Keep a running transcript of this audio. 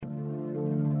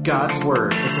God's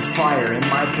word is a fire in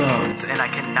my bones, and I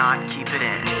cannot keep it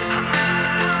in.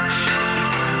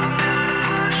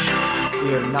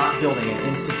 We are not building an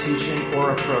institution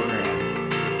or a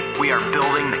program. We are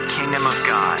building the kingdom of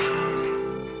God.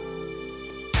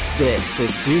 This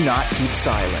is Do Not Keep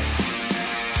Silent.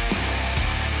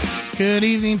 Good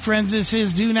evening, friends. This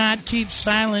is Do Not Keep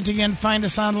Silent. Again, find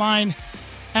us online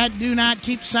at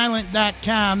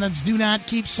DoNotKeepSilent.com. That's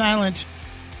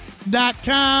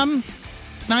DoNotKeepSilent.com.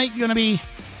 Tonight, going to be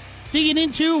digging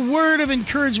into a word of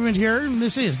encouragement here. And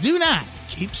this is Do Not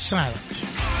Keep Silent.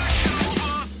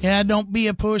 Yeah, don't be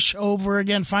a pushover.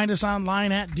 Again, find us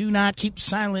online at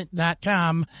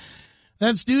DoNotKeepSilent.com.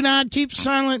 That's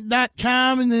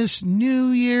DoNotKeepSilent.com. In this new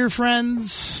year,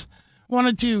 friends,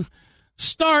 wanted to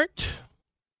start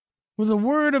with a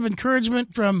word of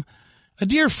encouragement from a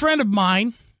dear friend of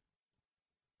mine.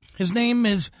 His name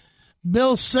is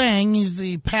Bill Sang. He's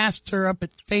the pastor up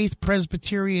at Faith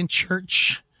Presbyterian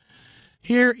Church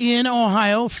here in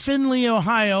Ohio, Findlay,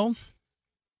 Ohio.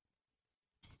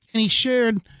 And he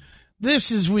shared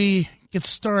this as we get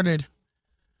started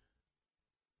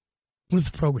with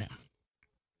the program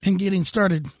and getting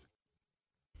started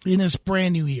in this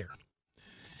brand new year.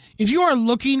 If you are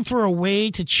looking for a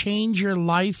way to change your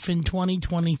life in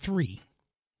 2023,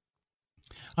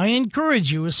 I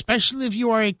encourage you, especially if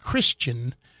you are a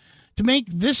Christian, to make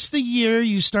this the year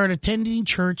you start attending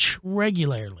church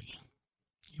regularly.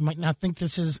 You might not think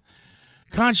this is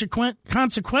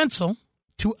consequential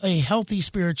to a healthy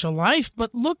spiritual life,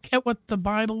 but look at what the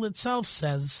Bible itself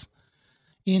says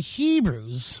in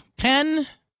Hebrews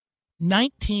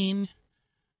 10:19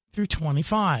 through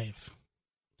 25.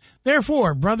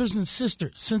 Therefore, brothers and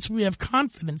sisters, since we have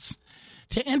confidence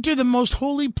to enter the most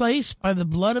holy place by the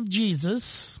blood of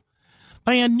Jesus,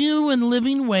 by a new and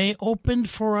living way opened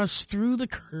for us through the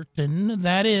curtain,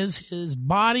 that is, his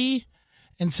body,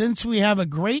 and since we have a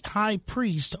great high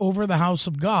priest over the house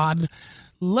of God,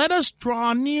 let us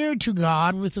draw near to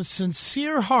God with a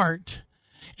sincere heart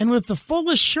and with the full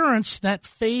assurance that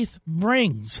faith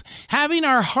brings, having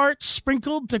our hearts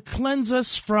sprinkled to cleanse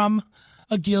us from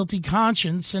a guilty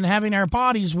conscience and having our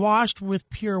bodies washed with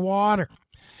pure water.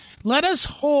 Let us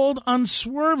hold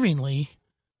unswervingly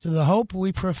to the hope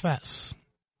we profess.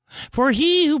 For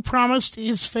he who promised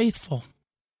is faithful.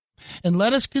 And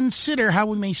let us consider how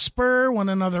we may spur one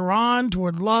another on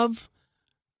toward love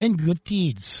and good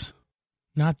deeds,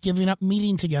 not giving up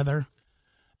meeting together,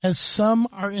 as some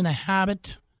are in the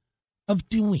habit of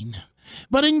doing,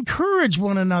 but encourage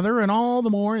one another, and all the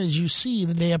more as you see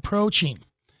the day approaching.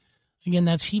 Again,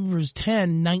 that's Hebrews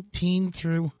 10:19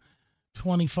 through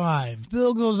 25.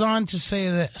 Bill goes on to say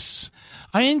this: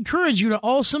 I encourage you to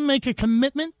also make a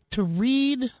commitment to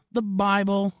read the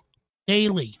Bible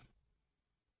daily.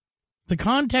 The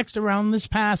context around this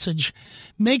passage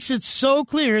makes it so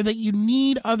clear that you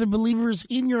need other believers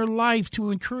in your life to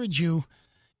encourage you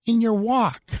in your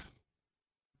walk.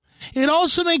 It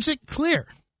also makes it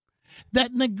clear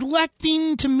that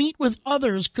neglecting to meet with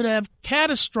others could have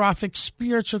catastrophic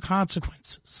spiritual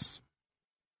consequences.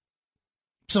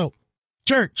 So,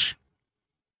 church,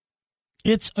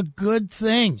 it's a good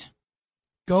thing.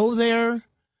 Go there,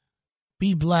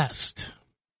 be blessed.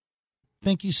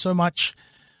 Thank you so much,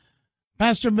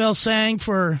 Pastor Bill Sang,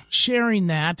 for sharing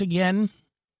that. Again,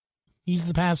 he's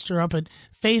the pastor up at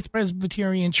Faith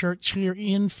Presbyterian Church here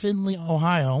in Findlay,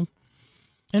 Ohio.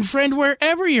 And friend,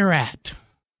 wherever you're at,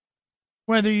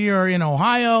 whether you're in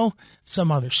Ohio,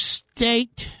 some other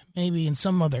state, maybe in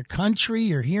some other country,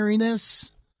 you're hearing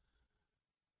this,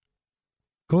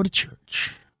 go to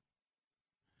church.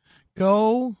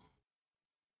 Go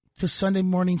to Sunday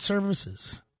morning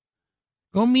services.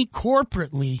 Go meet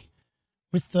corporately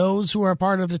with those who are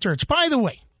part of the church. By the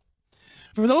way,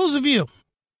 for those of you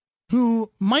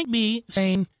who might be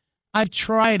saying, I've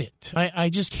tried it, I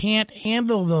just can't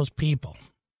handle those people.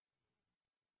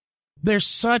 They're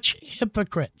such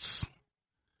hypocrites.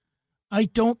 I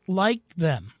don't like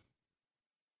them.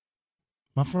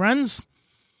 My friends,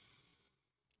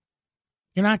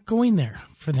 you're not going there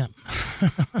for them.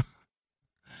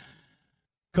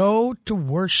 Go to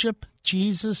worship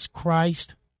Jesus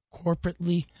Christ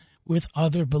corporately with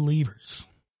other believers.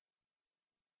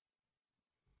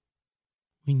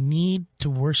 We need to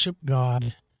worship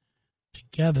God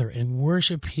together and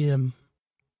worship Him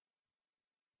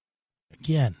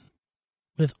again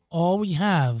with all we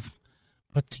have,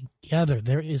 but together.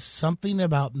 There is something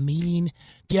about meeting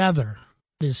together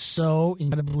that is so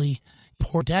incredibly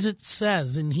important. As it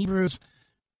says in Hebrews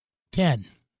 10,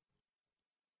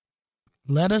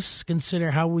 Let us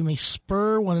consider how we may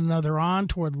spur one another on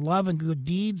toward love and good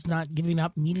deeds, not giving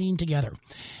up meeting together,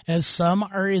 as some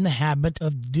are in the habit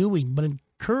of doing, but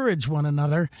encourage one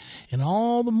another, and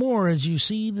all the more as you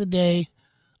see the day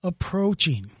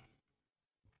approaching.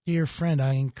 Dear friend,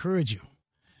 I encourage you,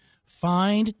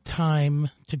 find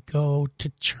time to go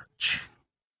to church.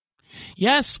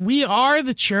 Yes, we are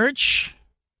the church.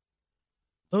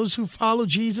 Those who follow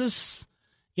Jesus,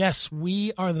 yes,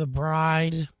 we are the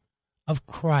bride of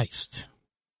Christ.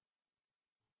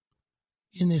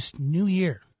 In this new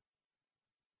year,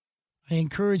 I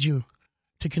encourage you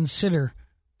to consider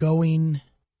going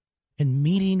and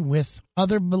meeting with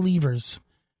other believers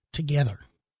together,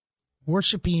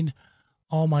 worshiping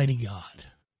Almighty God.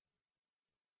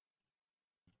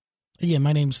 Again,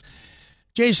 my name's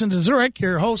Jason DeZurek,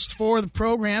 your host for the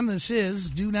program. This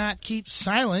is Do Not Keep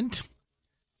Silent.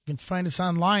 You can find us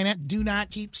online at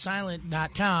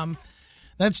donotkeepsilent.com.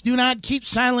 That's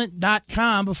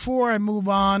donotkeepsilent.com. Before I move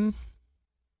on,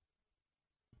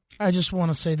 I just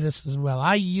want to say this as well.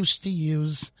 I used to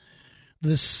use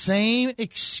the same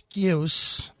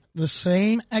excuse, the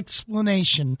same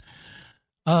explanation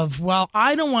of, well,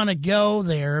 I don't want to go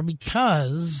there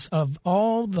because of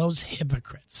all those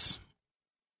hypocrites.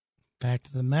 Fact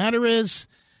of the matter is,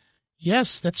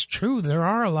 yes, that's true. There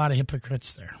are a lot of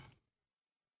hypocrites there.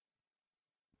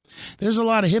 There's a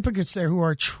lot of hypocrites there who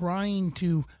are trying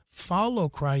to follow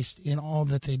Christ in all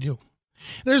that they do.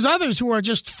 There's others who are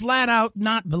just flat out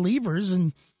not believers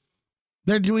and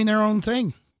they're doing their own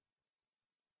thing,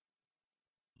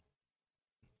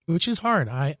 which is hard.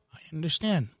 I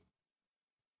understand.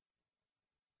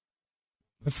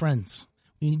 But friends,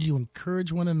 we need to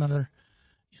encourage one another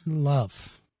in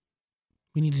love.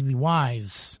 We need to be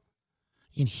wise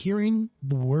in hearing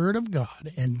the word of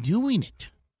God and doing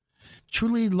it.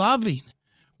 Truly loving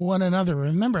one another.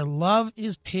 Remember, love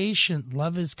is patient.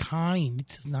 Love is kind. It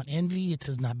does not envy. It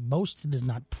does not boast. It is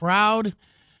not proud.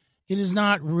 It is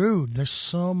not rude. There's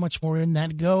so much more in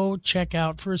that. Go check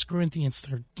out 1 Corinthians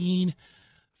 13,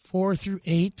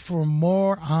 4-8 for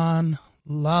more on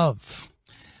love.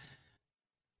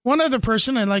 One other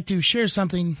person I'd like to share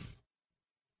something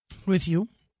with you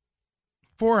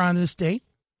for on this day.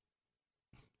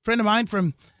 A friend of mine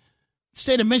from the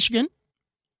state of Michigan.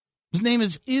 His name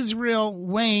is Israel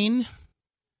Wayne.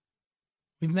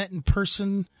 We've met in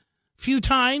person a few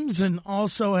times and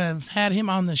also have had him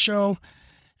on the show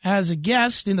as a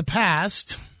guest in the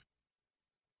past.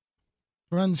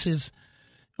 Runs his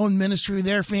own ministry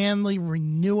there, Family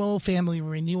Renewal,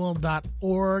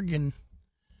 familyrenewal.org. And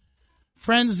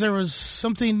friends, there was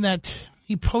something that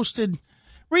he posted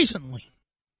recently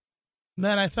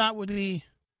that I thought would be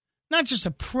not just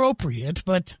appropriate,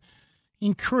 but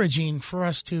encouraging for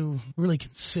us to really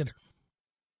consider.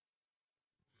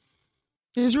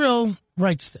 Israel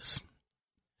writes this.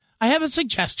 I have a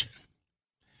suggestion.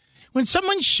 When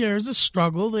someone shares a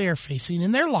struggle they are facing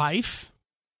in their life,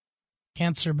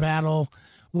 cancer battle,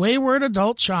 wayward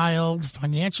adult child,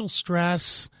 financial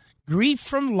stress, grief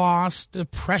from loss,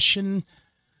 depression,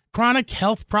 chronic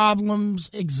health problems,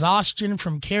 exhaustion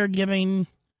from caregiving,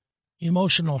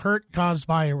 emotional hurt caused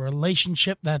by a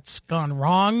relationship that's gone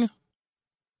wrong,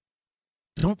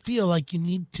 don't feel like you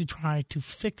need to try to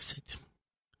fix it.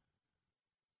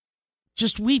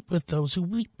 Just weep with those who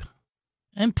weep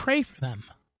and pray for them.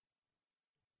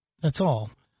 That's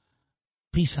all.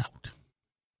 Peace out.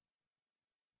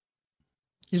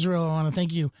 Israel, I want to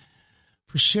thank you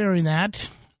for sharing that.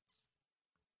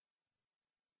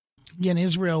 Again,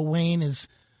 Israel Wayne is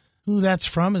who that's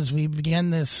from as we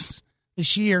begin this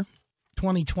year,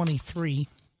 2023.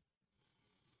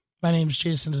 My name is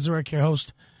Jason DeZurek, your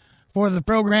host for the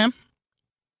program.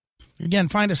 Again,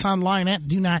 find us online at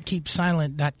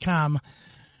donotkeepsilent.com.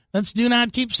 That's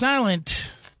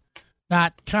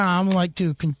donotkeepsilent.com. I'd like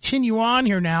to continue on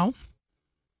here now.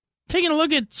 Taking a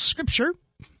look at Scripture.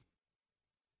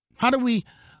 How do we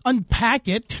unpack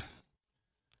it?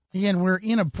 Again, we're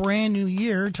in a brand new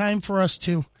year. Time for us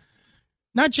to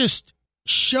not just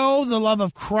show the love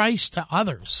of Christ to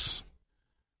others,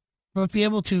 but be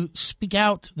able to speak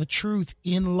out the truth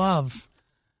in love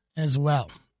as well.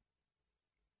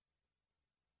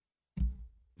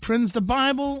 Friends, the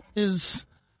Bible is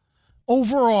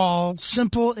overall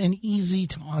simple and easy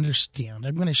to understand.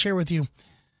 I'm going to share with you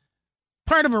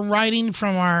part of a writing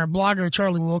from our blogger,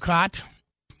 Charlie Wolcott.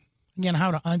 Again,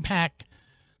 how to unpack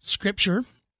Scripture.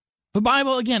 The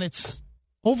Bible, again, it's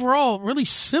overall really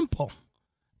simple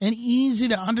and easy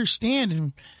to understand.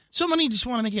 And so many just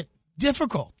want to make it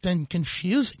difficult and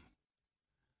confusing.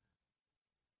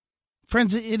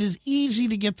 Friends, it is easy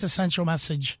to get the central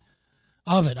message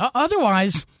of it.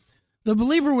 Otherwise, the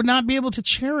believer would not be able to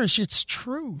cherish its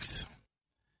truth,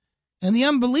 and the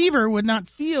unbeliever would not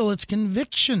feel its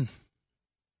conviction.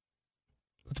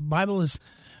 But the Bible is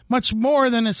much more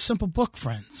than a simple book,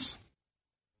 friends.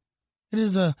 It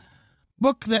is a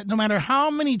book that no matter how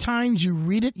many times you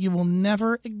read it, you will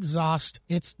never exhaust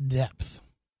its depth.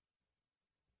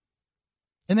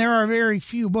 And there are very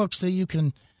few books that you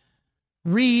can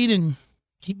read and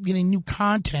keep getting new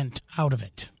content out of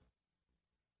it.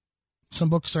 Some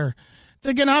books are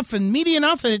thick enough and meaty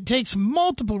enough that it takes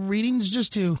multiple readings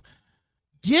just to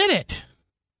get it.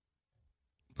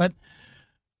 But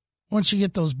once you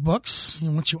get those books,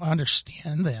 and once you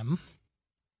understand them,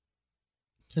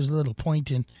 there's a little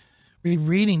point in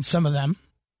rereading some of them,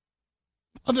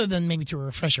 other than maybe to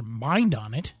refresh your mind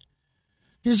on it,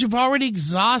 because you've already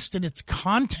exhausted its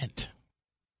content.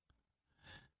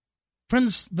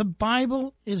 Friends, the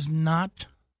Bible is not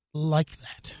like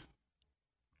that.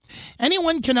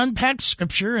 Anyone can unpack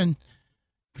Scripture and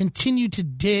continue to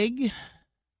dig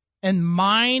and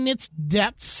mine its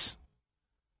depths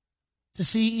to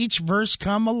see each verse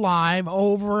come alive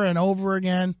over and over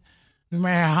again, no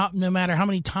matter how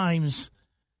many times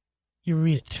you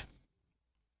read it.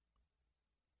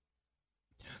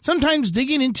 Sometimes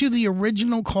digging into the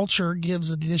original culture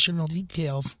gives additional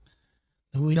details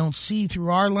that we don't see through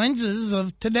our lenses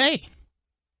of today.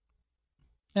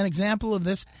 An example of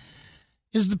this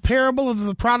is the parable of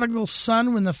the prodigal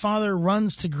son when the father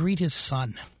runs to greet his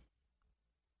son.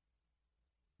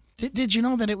 Did you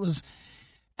know that it was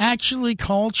actually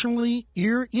culturally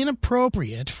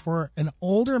inappropriate for an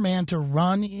older man to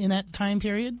run in that time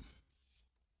period?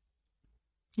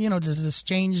 You know, does this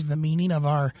change the meaning of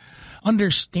our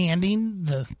understanding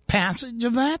the passage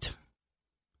of that?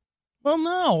 Well,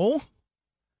 no.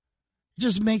 It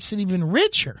just makes it even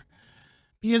richer,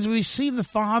 because we see the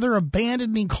father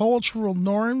abandoning cultural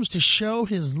norms to show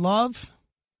his love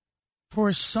for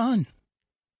his son.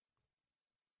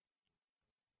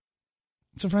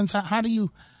 So, friends, how do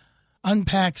you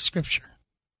unpack Scripture?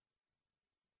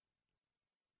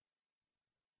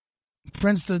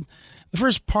 Friends, the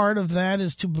first part of that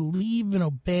is to believe and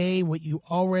obey what you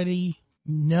already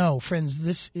know. Friends,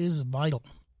 this is vital.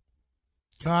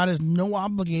 God has no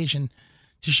obligation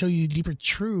to show you deeper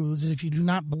truths if you do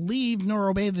not believe nor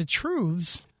obey the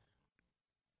truths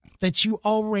that you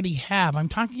already have. I'm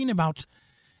talking about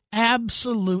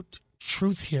absolute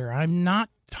truth here. I'm not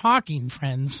talking,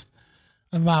 friends,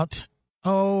 about,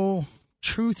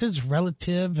 truth is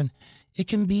relative and it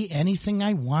can be anything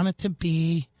I want it to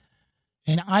be,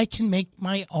 and I can make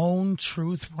my own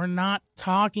truth. We're not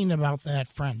talking about that,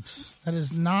 friends. That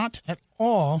is not at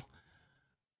all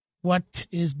what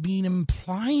is being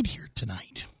implied here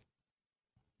tonight.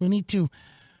 We need to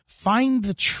find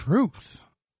the truth,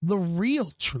 the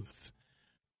real truth,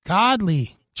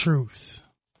 godly truth,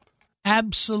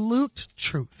 absolute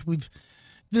truth. We've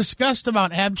discussed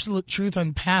about absolute truth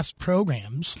on past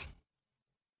programs,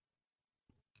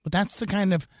 but that's the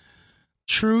kind of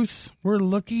truth we're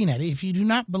looking at. If you do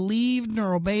not believe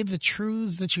nor obey the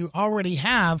truths that you already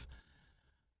have,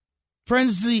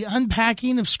 friends, the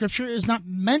unpacking of Scripture is not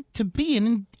meant to be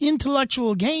an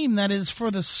intellectual game that is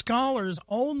for the scholars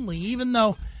only, even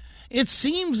though it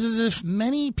seems as if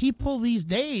many people these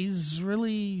days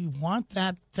really want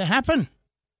that to happen.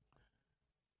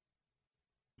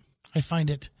 I find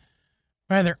it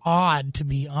rather odd, to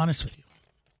be honest with you.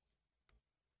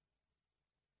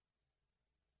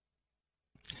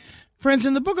 Friends,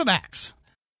 in the book of Acts,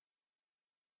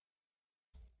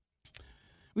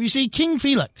 we see King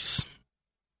Felix,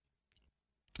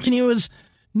 and he was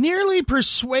nearly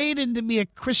persuaded to be a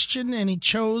Christian, and he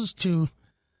chose to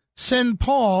send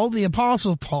Paul, the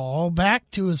Apostle Paul, back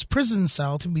to his prison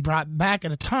cell to be brought back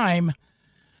at a time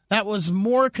that was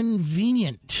more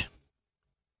convenient.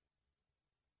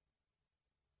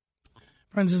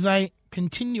 Friends, as I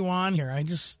continue on here, I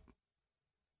just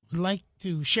would like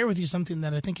to share with you something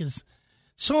that I think is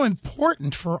so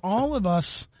important for all of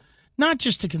us, not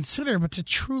just to consider, but to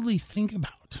truly think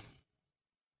about.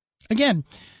 Again,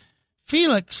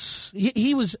 Felix,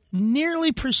 he was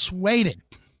nearly persuaded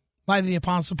by the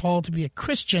Apostle Paul to be a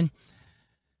Christian.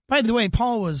 By the way,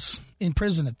 Paul was in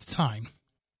prison at the time.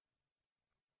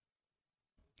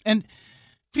 And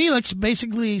Felix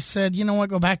basically said, you know what,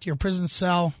 go back to your prison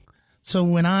cell. So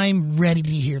when I'm ready to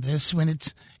hear this, when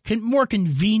it's more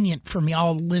convenient for me,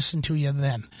 I'll listen to you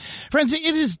then. Friends,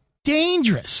 it is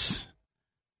dangerous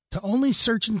to only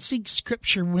search and seek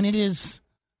Scripture when it is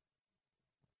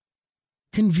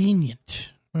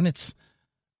convenient, when it's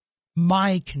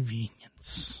my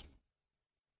convenience.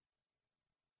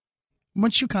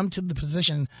 Once you come to the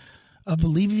position of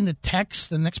believing the text.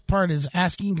 The next part is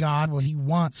asking God what he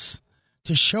wants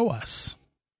to show us.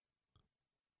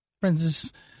 Friends,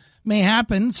 this may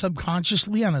happen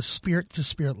subconsciously on a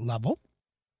spirit-to-spirit level.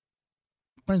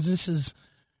 Friends, this is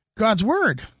God's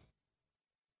word.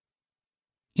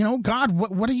 You know, God,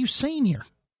 what are you saying here?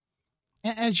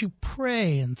 As you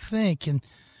pray and think and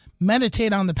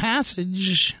meditate on the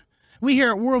passage, we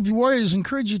here at Worldview Warriors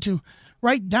encourage you to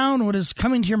write down what is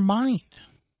coming to your mind.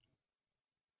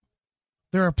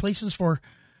 There are places for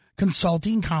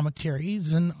consulting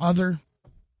commentaries and other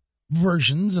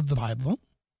versions of the Bible.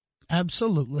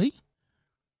 Absolutely.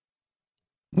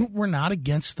 We're not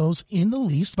against those in the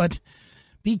least, but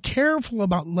be careful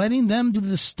about letting them do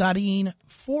the studying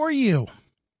for you.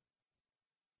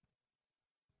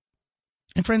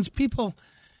 And friends, people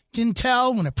can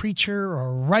tell when a preacher or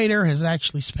a writer has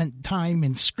actually spent time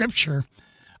in Scripture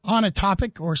on a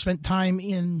topic or spent time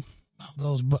in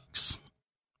those books.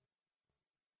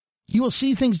 You will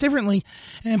see things differently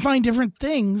and find different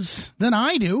things than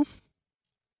I do.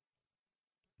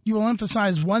 You will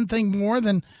emphasize one thing more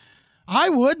than I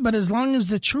would, but as long as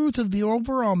the truth of the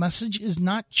overall message is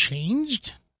not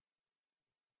changed,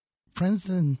 friends,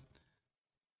 then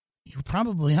you're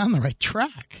probably on the right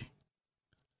track.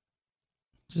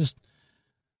 Just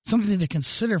something to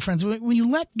consider, friends. When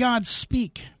you let God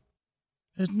speak,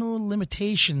 there's no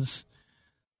limitations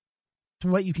to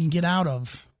what you can get out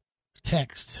of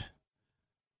text.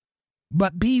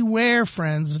 But beware,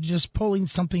 friends, of just pulling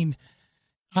something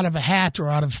out of a hat or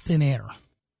out of thin air.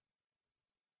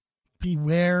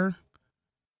 Beware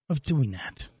of doing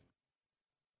that.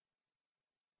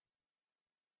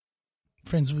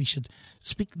 Friends, we should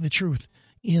speak the truth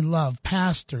in love.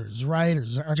 Pastors,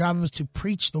 writers, our job is to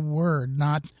preach the word,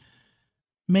 not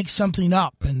make something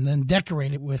up and then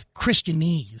decorate it with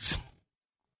Christianese.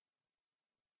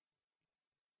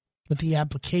 But the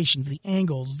applications, the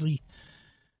angles, the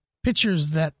pictures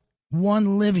that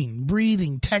one living,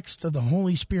 breathing text of the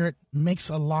Holy Spirit makes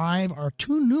alive are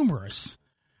too numerous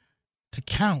to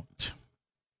count,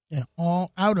 and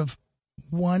all out of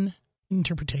one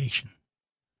interpretation.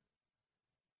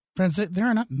 Friends, there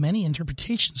are not many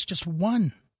interpretations, just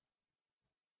one.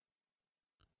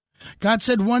 God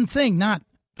said one thing, not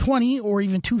 20 or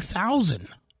even 2,000.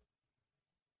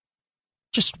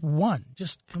 Just one.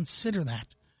 Just consider that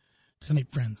tonight,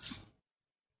 friends.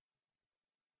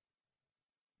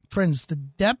 Friends, the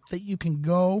depth that you can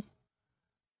go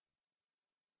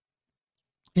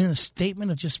in a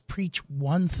statement of just preach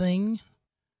one thing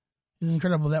is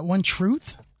incredible. That one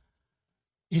truth,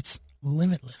 it's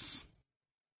limitless.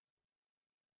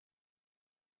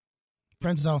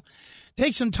 Friends, I'll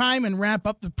take some time and wrap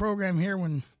up the program here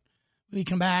when we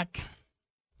come back.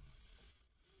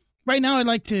 Right now, I'd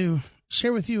like to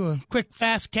share with you a quick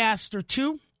fast cast or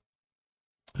two.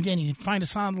 Again, you can find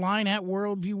us online at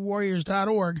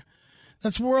worldviewwarriors.org.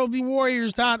 That's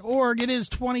worldviewwarriors.org. It is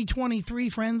 2023,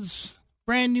 friends.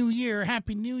 Brand new year.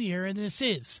 Happy New Year. And this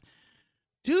is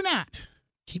Do Not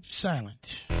Keep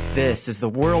Silent. This is the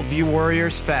Worldview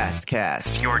Warriors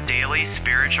Fastcast, your daily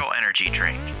spiritual energy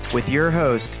drink, with your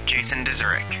host, Jason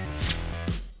Dezurik.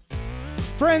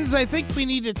 Friends, I think we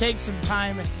need to take some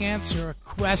time and answer a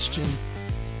question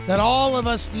that all of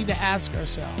us need to ask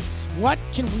ourselves. What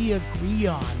can we agree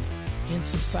on in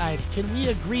society? Can we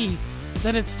agree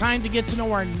that it's time to get to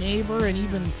know our neighbor and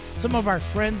even some of our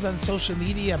friends on social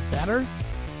media better?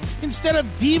 Instead of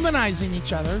demonizing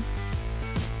each other,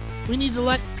 we need to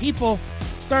let people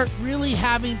start really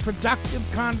having productive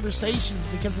conversations,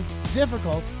 because it's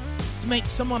difficult to make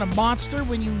someone a monster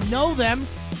when you know them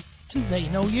and they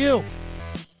know you.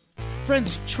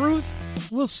 Friends, truth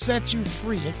will set you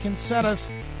free. It can set us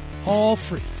all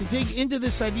free. To dig into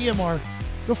this idea more,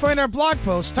 you'll find our blog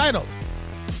post titled,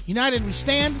 United We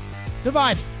Stand,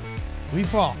 Divided We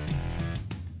Fall.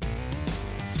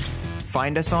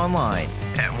 Find us online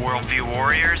at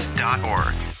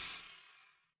worldviewwarriors.org.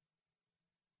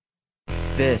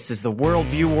 This is the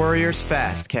Worldview Warriors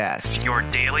Fastcast, your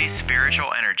daily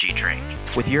spiritual energy drink,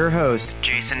 with your host,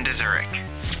 Jason Dezurik.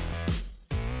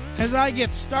 As I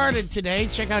get started today,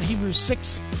 check out Hebrews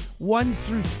 6, 1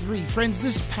 through 3. Friends,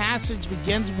 this passage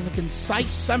begins with a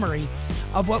concise summary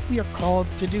of what we are called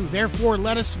to do. Therefore,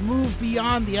 let us move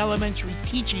beyond the elementary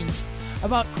teachings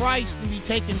about Christ and be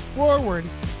taken forward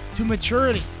to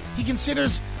maturity. He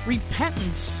considers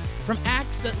repentance from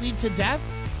acts that lead to death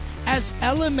as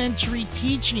elementary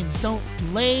teachings. Don't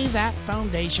lay that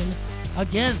foundation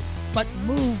again, but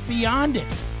move beyond it.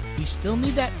 We still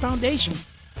need that foundation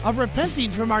of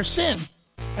repenting from our sin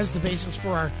as the basis for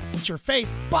our mature faith,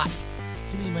 but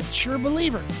to be a mature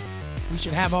believer, we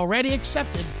should have already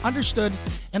accepted, understood,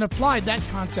 and applied that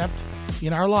concept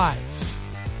in our lives.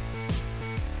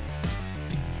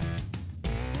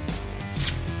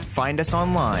 Find us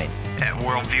online at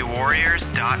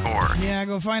worldviewwarriors.org. Yeah,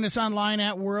 go find us online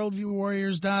at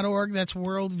worldviewwarriors.org. That's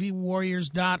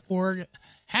worldviewwarriors.org.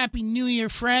 Happy New Year,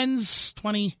 friends.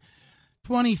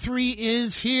 2023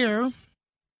 is here.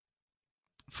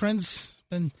 Friends,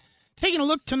 been taking a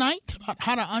look tonight about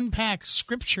how to unpack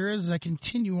Scripture as I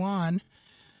continue on.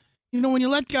 You know, when you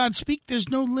let God speak, there's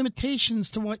no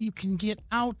limitations to what you can get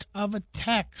out of a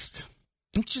text.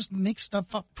 Don't just make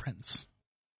stuff up, friends.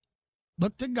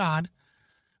 Look to God,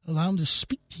 allow Him to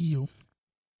speak to you,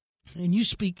 and you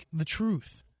speak the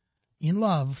truth in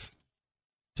love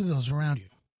to those around you.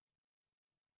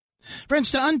 Friends,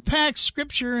 to unpack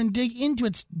Scripture and dig into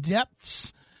its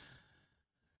depths,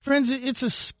 friends, it's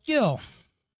a skill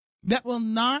that will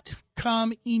not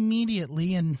come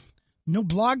immediately, and no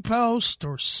blog post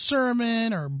or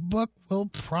sermon or book will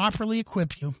properly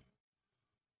equip you.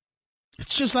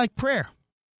 It's just like prayer.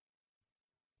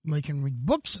 We can read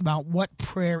books about what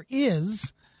prayer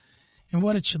is and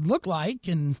what it should look like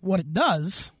and what it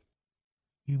does.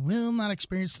 You will not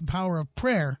experience the power of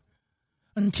prayer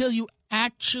until you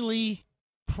actually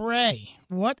pray.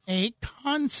 What a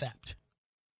concept.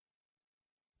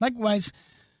 Likewise,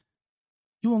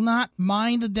 you will not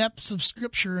mind the depths of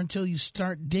Scripture until you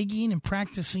start digging and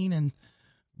practicing and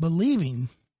believing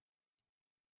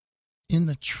in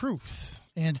the truth,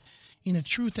 and in the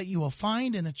truth that you will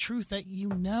find and the truth that you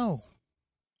know.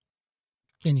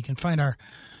 And you can find our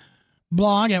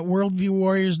blog at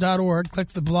worldviewwarriors.org. Click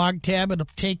the blog tab. It'll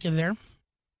take you there.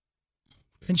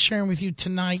 And sharing with you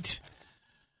tonight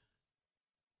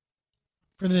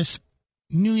for this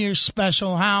New Year's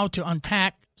special, how to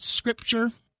unpack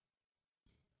Scripture,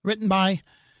 written by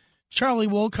Charlie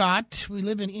Wolcott. We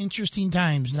live in interesting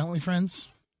times, don't we, friends?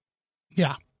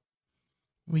 Yeah,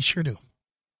 we sure do.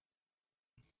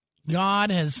 God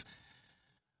has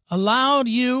allowed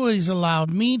you, He's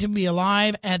allowed me to be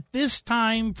alive at this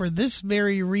time for this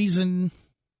very reason,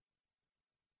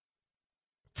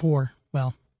 for,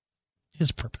 well,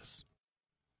 His purpose.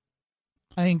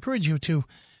 I encourage you to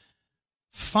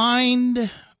find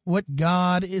what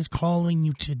God is calling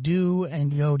you to do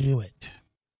and go do it.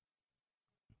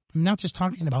 I'm not just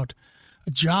talking about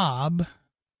a job.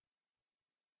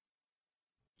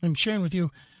 I'm sharing with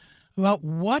you about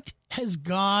what has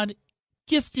God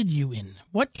gifted you in.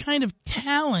 What kind of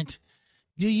talent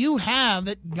do you have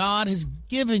that God has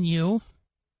given you?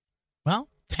 Well,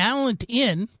 talent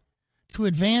in to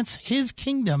advance His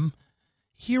kingdom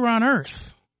here on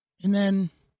earth. And then,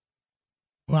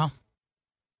 well,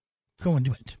 go and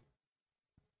do it.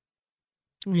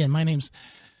 Again, my name's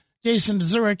Jason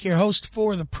Zurich, your host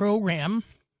for the program.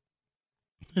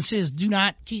 This is Do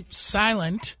Not Keep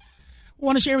Silent. I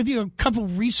want to share with you a couple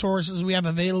resources we have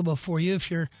available for you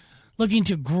if you're looking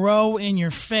to grow in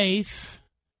your faith,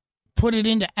 put it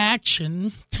into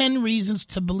action. 10 Reasons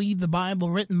to Believe the Bible,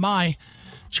 written by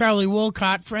Charlie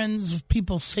Wolcott. Friends,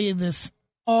 people say this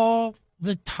all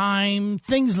the time.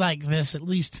 Things like this, at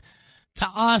least to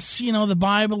us, you know, the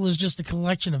Bible is just a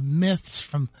collection of myths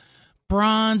from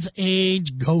Bronze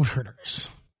Age goat herders.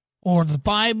 Or the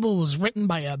Bible was written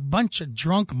by a bunch of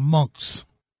drunk monks.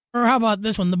 Or how about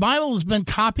this one? The Bible has been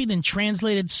copied and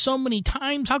translated so many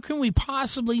times, how can we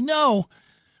possibly know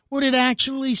what it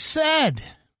actually said?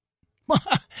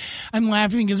 I'm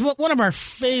laughing because one of our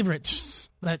favorites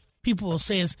that people will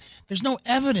say is, there's no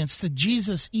evidence that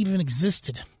Jesus even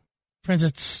existed. Friends,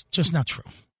 it's just not true.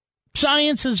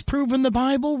 Science has proven the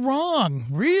Bible wrong.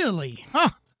 Really?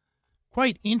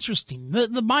 Quite interesting.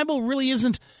 The Bible really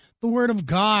isn't the Word of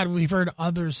God, we've heard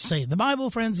others say. The Bible,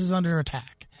 friends, is under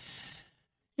attack.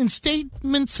 And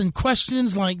statements and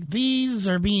questions like these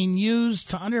are being used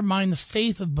to undermine the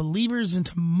faith of believers and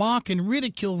to mock and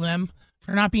ridicule them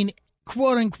for not being,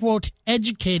 quote-unquote,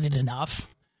 educated enough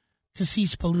to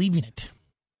cease believing it.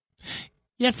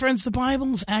 Yet, friends, the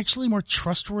Bible is actually more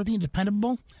trustworthy and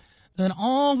dependable than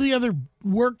all the other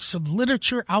works of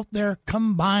literature out there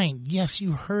combined. Yes,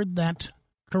 you heard that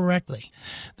correctly.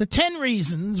 The 10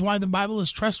 reasons why the Bible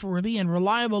is trustworthy and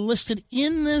reliable listed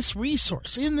in this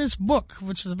resource, in this book,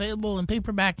 which is available in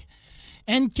paperback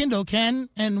and Kindle, can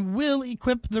and will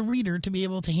equip the reader to be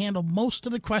able to handle most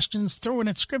of the questions thrown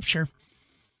at Scripture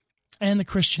and the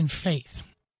Christian faith.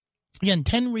 Again,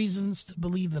 10 Reasons to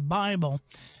Believe the Bible,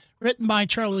 written by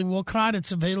Charlie Wolcott.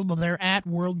 It's available there at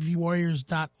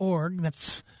worldviewwarriors.org.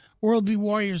 That's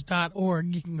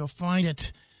worldviewwarriors.org. You can go find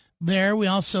it there. We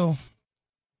also,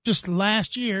 just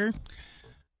last year,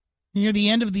 near the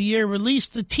end of the year,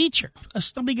 released The Teacher, a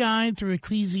study guide through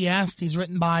Ecclesiastes,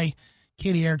 written by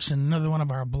Katie Erickson, another one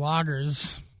of our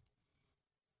bloggers.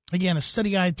 Again, a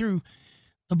study guide through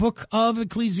the book of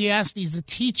Ecclesiastes, the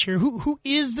teacher. Who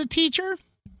is the teacher?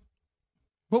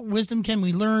 What wisdom can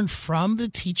we learn from the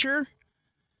teacher?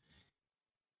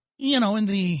 You know, in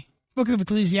the book of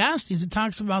Ecclesiastes, it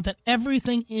talks about that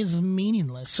everything is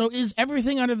meaningless. So is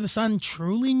everything under the sun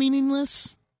truly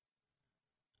meaningless?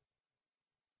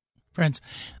 Friends,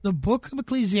 the book of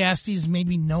Ecclesiastes may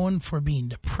be known for being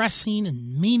depressing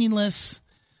and meaningless,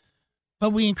 but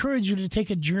we encourage you to take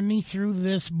a journey through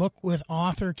this book with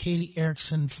author Katie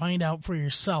Erickson. Find out for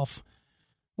yourself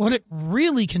what it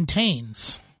really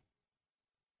contains.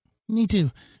 You need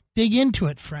to dig into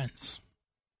it, friends.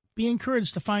 Be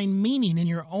encouraged to find meaning in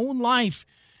your own life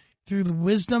through the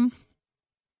wisdom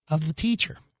of the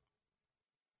teacher.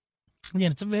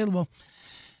 Again, it's available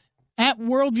at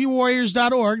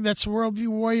worldviewwarriors.org. That's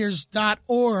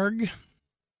worldviewwarriors.org.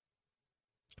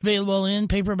 Available in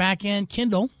paperback and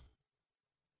Kindle.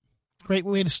 Great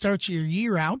way to start your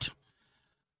year out.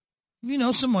 If you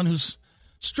know someone who's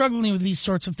struggling with these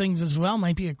sorts of things as well,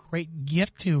 might be a great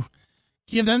gift to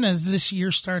give them as this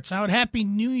year starts out. Happy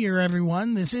New Year,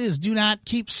 everyone. This is Do Not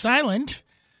Keep Silent.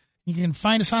 You can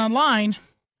find us online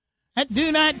at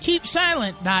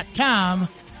DoNotKeepSilent.com.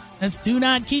 That's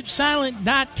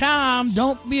DoNotKeepSilent.com.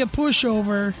 Don't be a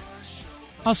pushover.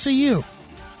 I'll see you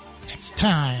next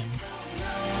time.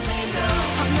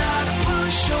 I'm not a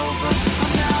pushover.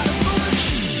 I'm not a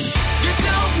push. You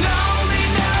don't know me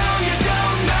now. You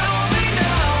don't know me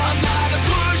now. I'm not a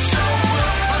pushover.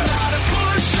 I'm not a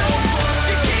pushover.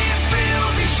 You can't fill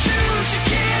these shoes. You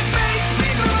can't make me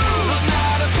move. I'm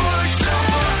not a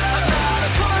pushover. I'm not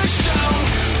a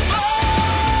pushover.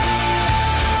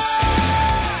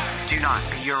 Do not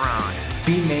be your own.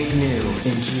 Be made new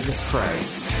in Jesus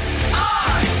Christ.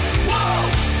 I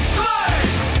won't play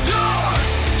your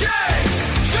games.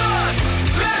 Just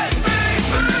let me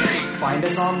be. Find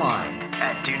us online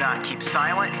At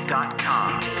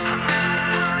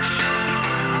DoNotKeepSilent.com.